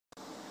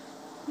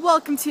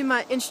Welcome to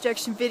my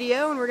introduction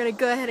video, and we're going to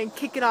go ahead and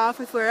kick it off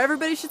with where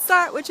everybody should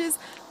start, which is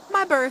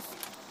my birth.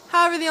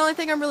 However, the only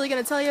thing I'm really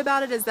going to tell you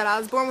about it is that I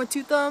was born with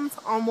 2 thumbs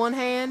on one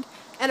hand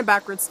and a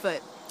backwards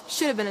foot.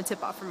 Should have been a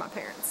tip-off from my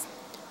parents.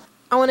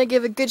 I want to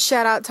give a good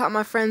shout out to all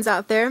my friends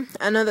out there.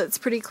 I know that's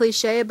pretty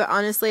cliche, but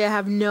honestly I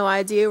have no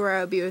idea where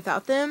I would be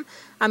without them.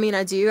 I mean,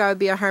 I do. I would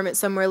be a hermit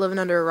somewhere living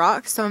under a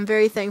rock, so I'm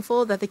very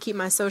thankful that they keep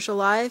my social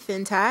life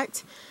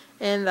intact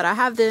and that I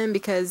have them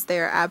because they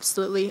are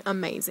absolutely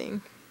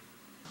amazing.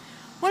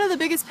 One of the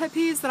biggest pet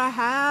peeves that I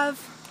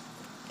have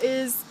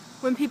is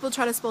when people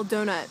try to spell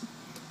donut.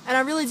 And I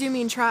really do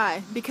mean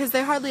try, because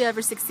they hardly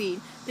ever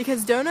succeed.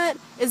 Because donut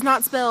is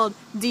not spelled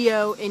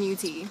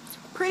D-O-N-U-T.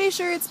 Pretty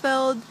sure it's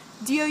spelled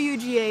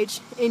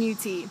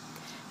D-O-U-G-H-N-U-T.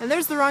 And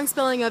there's the wrong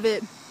spelling of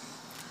it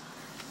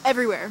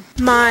everywhere.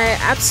 My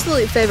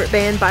absolute favorite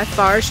band by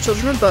far is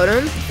Children of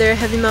Bodom. They're a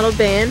heavy metal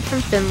band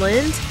from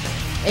Finland.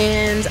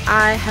 And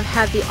I have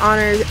had the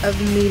honor of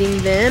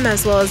meeting them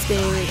as well as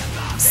being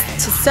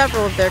to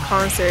several of their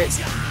concerts.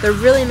 They're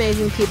really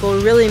amazing people,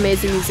 really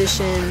amazing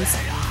musicians,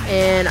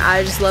 and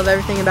I just love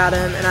everything about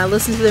them, and I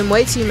listen to them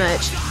way too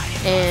much,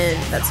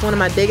 and that's one of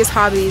my biggest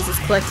hobbies is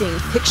collecting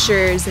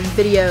pictures and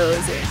videos.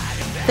 And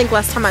I think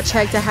last time I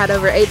checked I had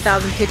over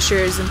 8,000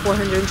 pictures and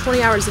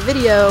 420 hours of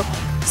video,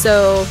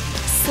 so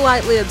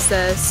slightly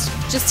obsessed,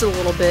 just a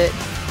little bit,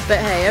 but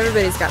hey,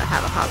 everybody's got to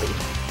have a hobby.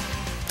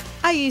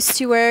 I used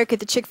to work at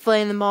the Chick-fil-A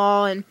in the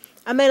mall, and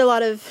I made a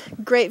lot of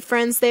great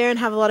friends there and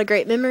have a lot of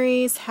great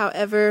memories.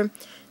 However,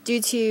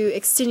 due to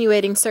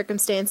extenuating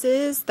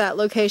circumstances, that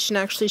location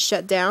actually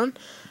shut down.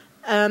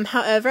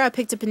 However, I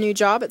picked up a new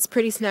job. It's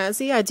pretty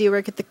snazzy. I do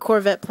work at the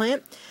Corvette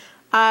plant.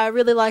 I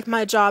really like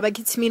my job. I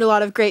get to meet a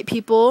lot of great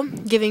people,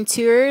 giving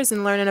tours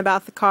and learning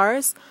about the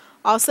cars.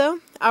 Also,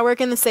 I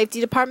work in the safety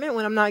department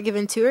when I'm not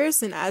giving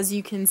tours, and as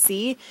you can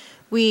see,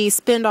 we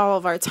spend all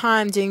of our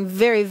time doing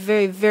very,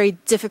 very, very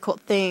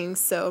difficult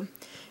things, so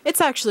it's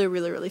actually a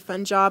really, really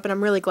fun job, and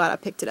I'm really glad I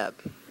picked it up.